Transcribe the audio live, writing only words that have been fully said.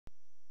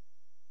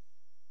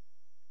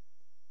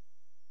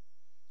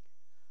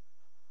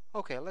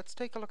Okay, let's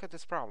take a look at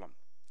this problem.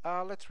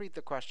 Let's read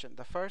the question.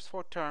 The first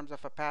four terms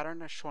of a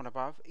pattern are shown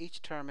above.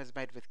 Each term is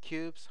made with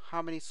cubes.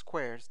 How many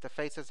squares, the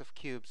faces of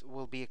cubes,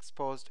 will be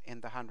exposed in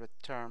the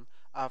 100th term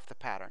of the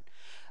pattern?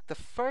 The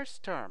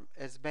first term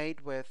is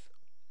made with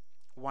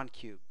one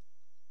cube.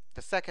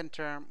 The second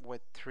term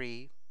with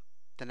three.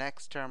 The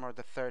next term or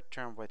the third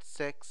term with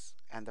six.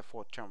 And the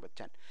fourth term with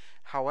 10.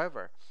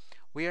 However,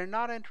 we are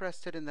not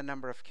interested in the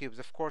number of cubes.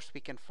 Of course, we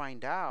can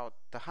find out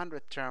the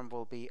 100th term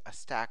will be a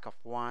stack of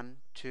 1,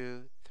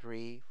 2,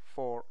 3,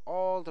 4,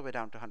 all the way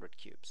down to 100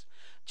 cubes.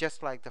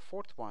 Just like the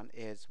fourth one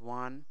is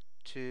 1,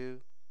 2,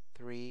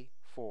 3,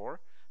 4.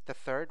 The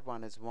third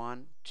one is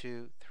 1,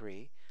 2,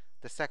 3.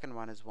 The second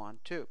one is 1,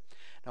 2.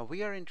 Now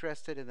we are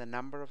interested in the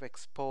number of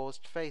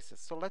exposed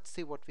faces. So let's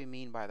see what we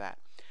mean by that.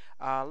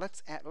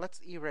 Let's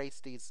erase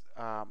these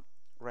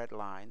red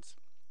lines.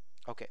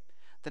 Okay,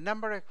 the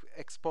number of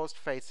exposed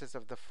faces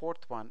of the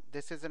fourth one,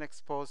 this is an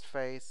exposed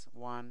face,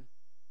 1,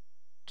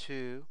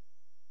 2,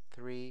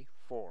 3,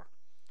 4.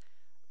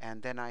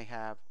 And then I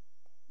have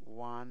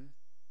 1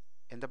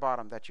 in the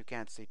bottom that you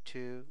can't see,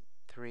 2,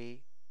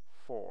 3,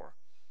 4.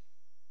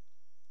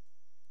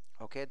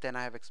 Okay, then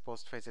I have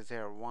exposed faces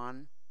here,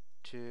 1,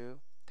 2,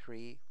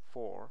 3,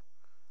 4.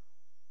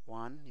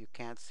 1, you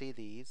can't see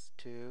these,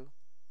 2,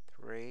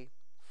 3,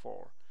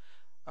 4.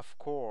 Of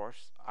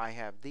course, I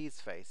have these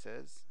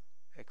faces,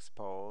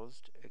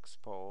 exposed,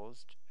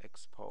 exposed,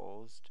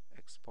 exposed,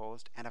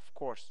 exposed, and of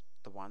course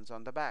the ones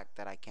on the back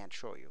that I can't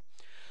show you.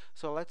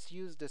 So let's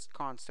use this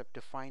concept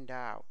to find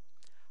out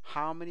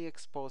how many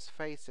exposed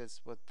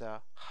faces would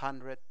the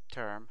 100th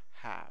term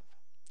have.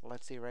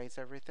 Let's erase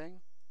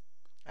everything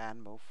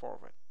and move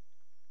forward.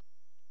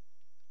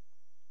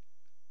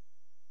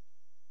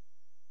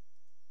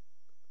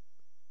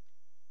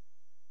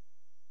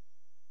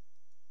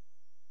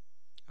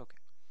 Okay,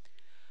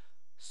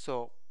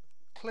 so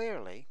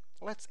clearly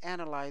let's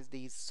analyze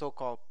these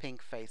so-called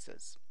pink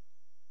faces.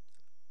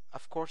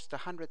 Of course, the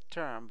 100th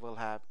term will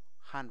have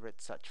 100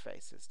 such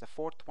faces. The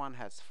fourth one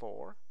has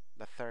 4,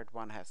 the third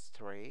one has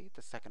 3,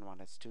 the second one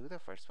has 2, the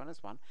first one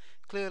is 1.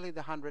 Clearly,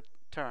 the 100th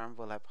term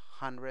will have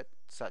 100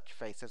 such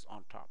faces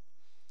on top.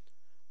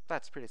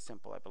 That's pretty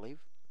simple, I believe.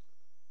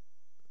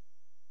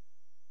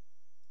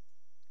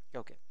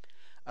 Okay.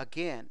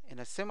 Again, in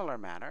a similar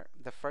manner,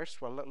 the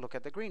first, well, look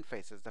at the green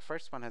faces. The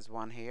first one has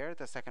 1 here,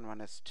 the second one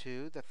has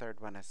 2, the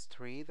third one has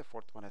 3, the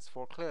fourth one has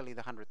 4. Clearly,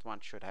 the 100th one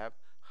should have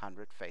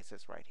 100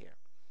 faces right here.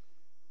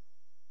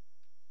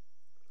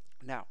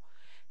 Now,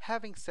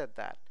 having said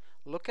that,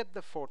 look at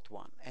the fourth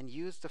one and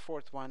use the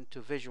fourth one to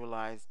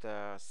visualize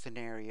the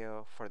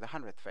scenario for the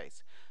 100th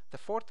face. The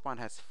fourth one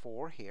has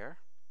 4 here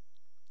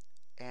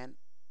and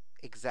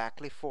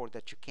exactly 4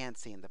 that you can't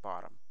see in the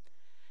bottom.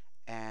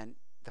 And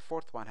the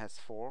fourth one has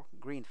 4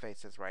 green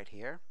faces right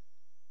here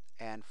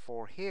and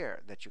 4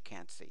 here that you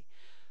can't see.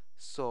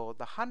 So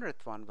the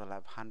 100th one will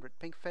have 100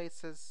 pink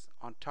faces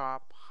on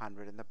top,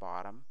 100 in the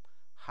bottom,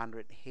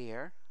 100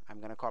 here, I'm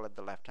going to call it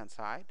the left hand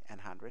side,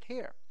 and 100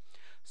 here.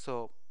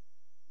 So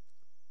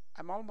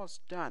I'm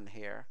almost done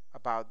here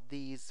about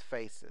these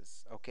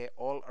faces, okay,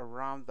 all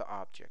around the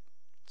object.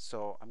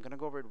 So I'm going to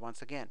go over it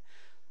once again.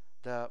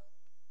 The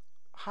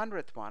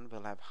 100th one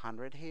will have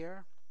 100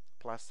 here,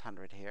 plus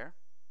 100 here,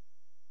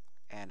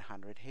 and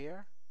 100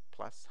 here,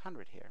 plus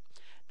 100 here.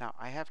 Now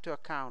I have to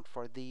account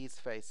for these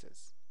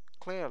faces.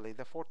 Clearly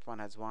the fourth one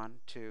has 1,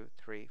 2,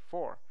 3,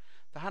 4.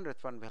 The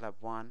 100th one will have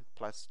 1,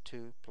 plus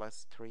 2,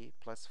 plus 3,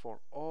 plus 4,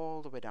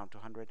 all the way down to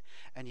 100,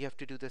 and you have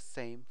to do the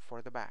same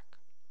for the back.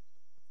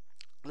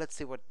 Let's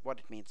see what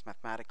it means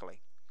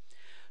mathematically.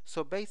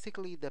 So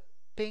basically the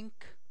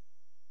pink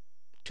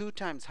 2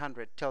 times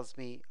 100 tells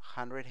me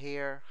 100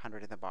 here,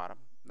 100 in the bottom.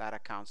 That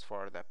accounts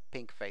for the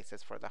pink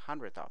faces for the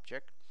 100th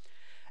object.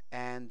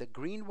 And the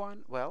green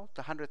one, well,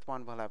 the 100th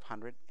one will have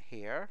 100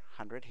 here,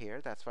 100 here.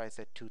 That's why I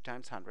said 2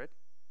 times 100.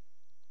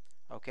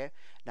 Okay,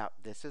 now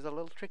this is a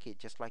little tricky.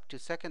 Just like 2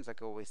 seconds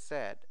ago we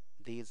said,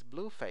 these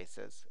blue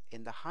faces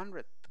in the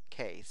 100th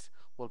case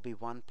will be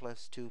 1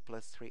 plus 2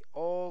 plus 3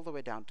 all the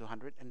way down to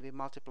 100, and we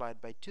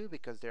multiplied by 2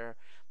 because there are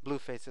blue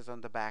faces on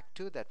the back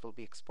too that will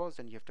be exposed,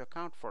 and you have to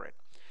account for it.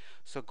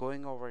 So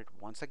going over it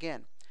once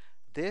again,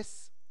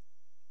 this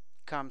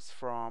comes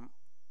from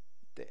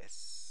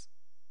this.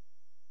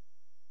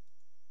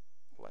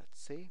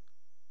 Let's see.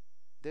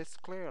 This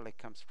clearly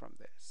comes from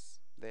this,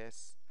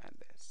 and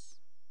this.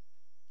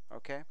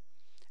 Okay,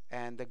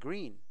 and the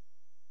green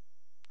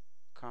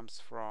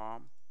comes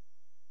from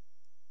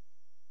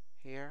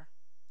here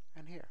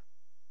and here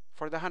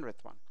for the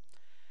 100th one,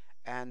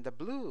 and the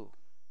blue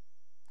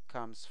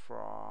comes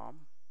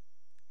from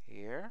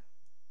here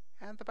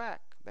and the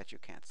back that you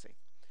can't see.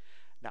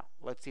 Now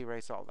let's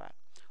erase all that.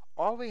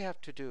 All we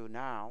have to do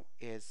now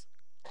is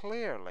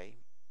clearly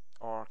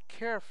or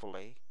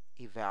carefully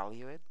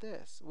evaluate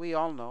this. We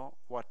all know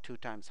what 2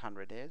 times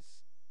 100 is,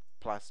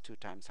 plus 2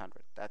 times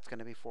 100. That's going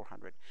to be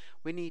 400.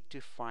 We need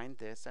to find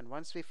this, and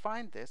once we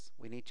find this,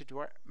 we need to do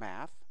our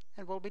math,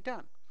 and we'll be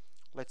done.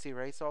 Let's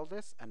erase all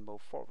this and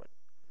move forward.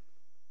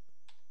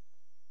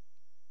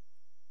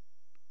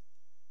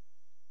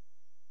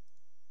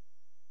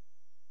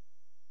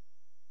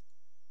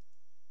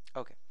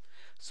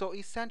 So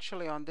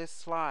essentially on this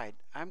slide,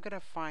 I'm going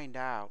to find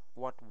out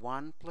what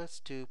 1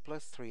 plus 2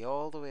 plus 3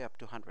 all the way up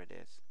to 100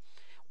 is.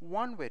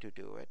 One way to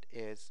do it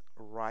is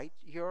write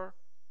your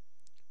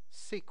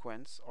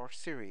sequence or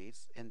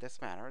series in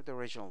this manner, the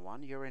original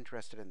one. You're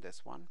interested in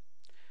this one.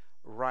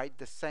 Write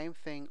the same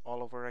thing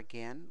all over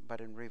again,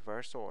 but in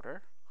reverse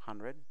order,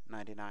 100,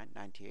 99,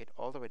 98,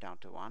 all the way down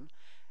to 1,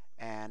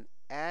 and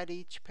add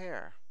each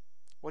pair.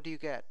 What do you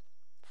get?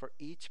 For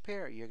each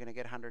pair, you're going to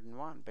get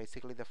 101.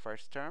 Basically, the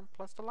first term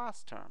plus the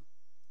last term.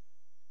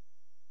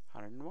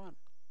 101,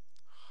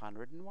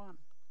 101,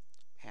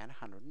 and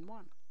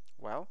 101.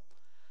 Well,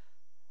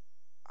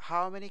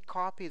 how many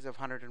copies of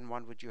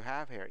 101 would you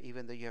have here?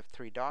 Even though you have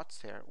 3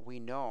 dots here, we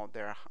know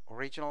their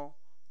original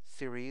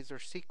series or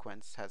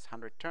sequence has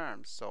 100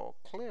 terms, so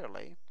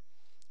clearly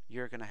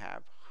you're going to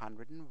have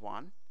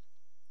 101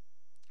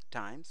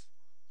 times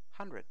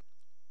 100.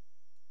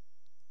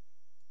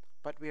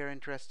 But we are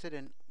interested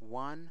in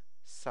one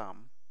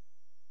sum,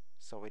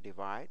 so we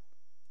divide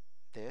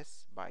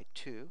this by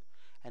 2,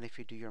 and if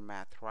you do your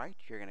math right,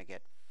 you're going to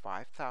get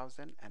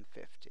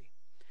 5,050.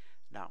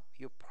 Now,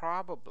 you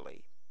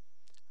probably,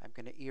 I'm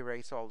going to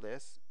erase all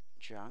this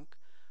junk.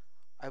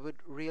 I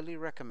would really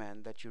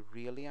recommend that you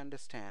really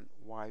understand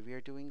why we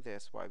are doing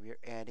this, why we are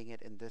adding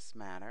it in this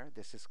manner.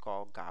 This is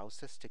called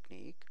Gauss's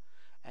technique,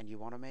 and you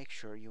want to make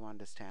sure you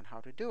understand how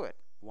to do it.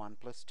 1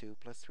 plus 2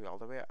 plus 3 all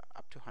the way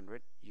up to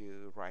 100.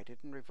 You write it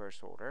in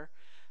reverse order.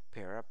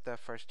 Pair up the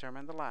first term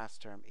and the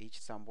last term.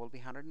 Each sum will be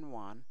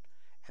 101,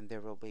 and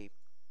there will be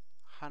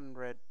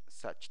 100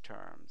 such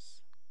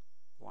terms.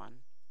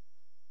 1,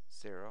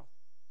 0,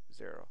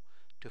 0.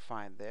 To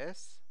find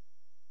this,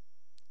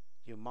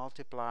 you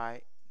multiply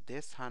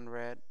this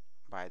 100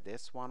 by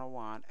this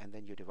 101, and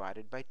then you divide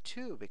it by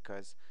 2,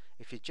 because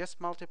if you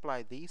just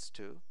multiply these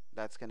two,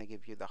 that's going to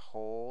give you the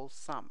whole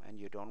sum, and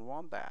you don't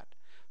want that.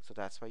 So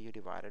that's why you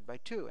divide it by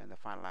 2, and the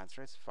final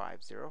answer is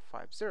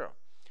 5050.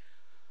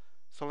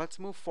 So let's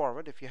move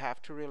forward. If you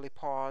have to really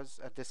pause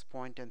at this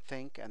point and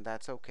think, and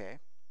that's okay.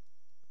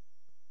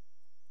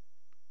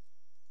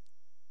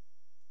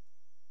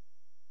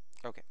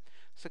 Okay,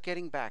 so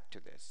getting back to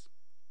this,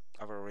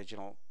 our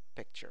original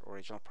picture,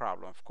 original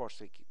problem. Of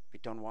course, we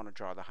don't want to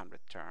draw the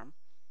 100th term.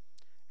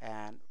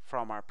 And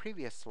from our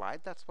previous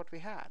slide, that's what we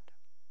had.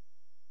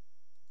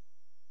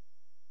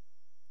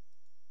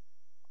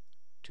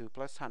 2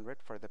 plus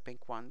 100 for the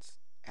pink ones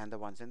and the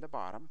ones in the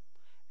bottom.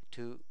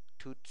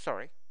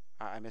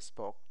 I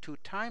misspoke. 2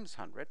 times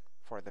 100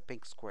 for the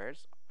pink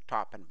squares,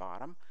 top and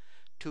bottom.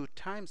 2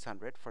 times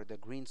 100 for the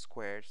green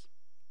squares,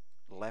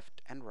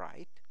 left and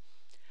right.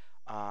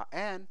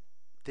 And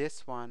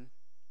this one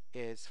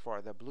is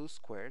for the blue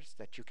squares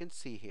that you can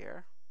see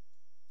here,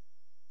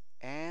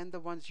 and the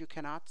ones you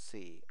cannot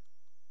see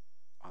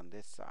on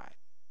this side.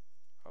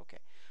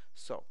 Okay,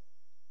 so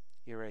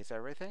erase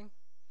everything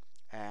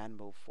and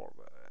move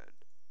forward.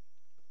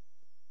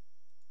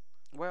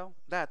 Well,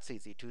 that's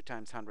easy. 2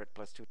 times 100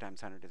 plus 2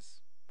 times 100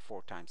 is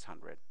 4 times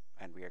 100,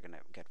 and we are going to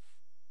get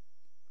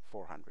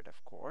 400,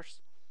 of course.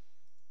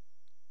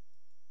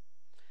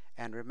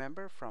 And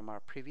remember from our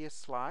previous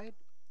slide,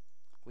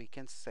 we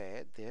can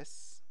say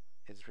this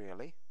is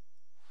really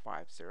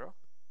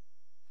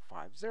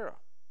 5050.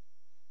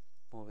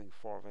 Moving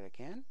forward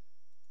again,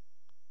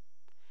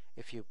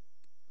 if you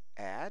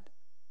add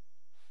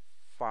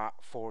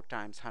 4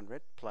 times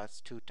 100 plus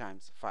 2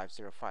 times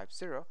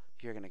 5050,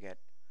 you're going to get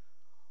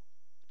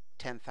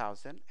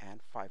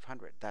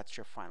 10,500. That's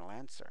your final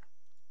answer.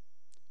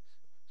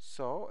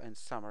 So in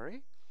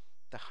summary,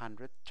 the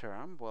 100th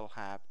term will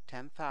have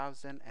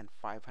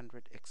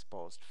 10,500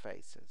 exposed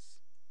faces.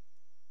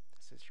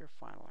 This is your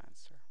final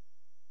answer.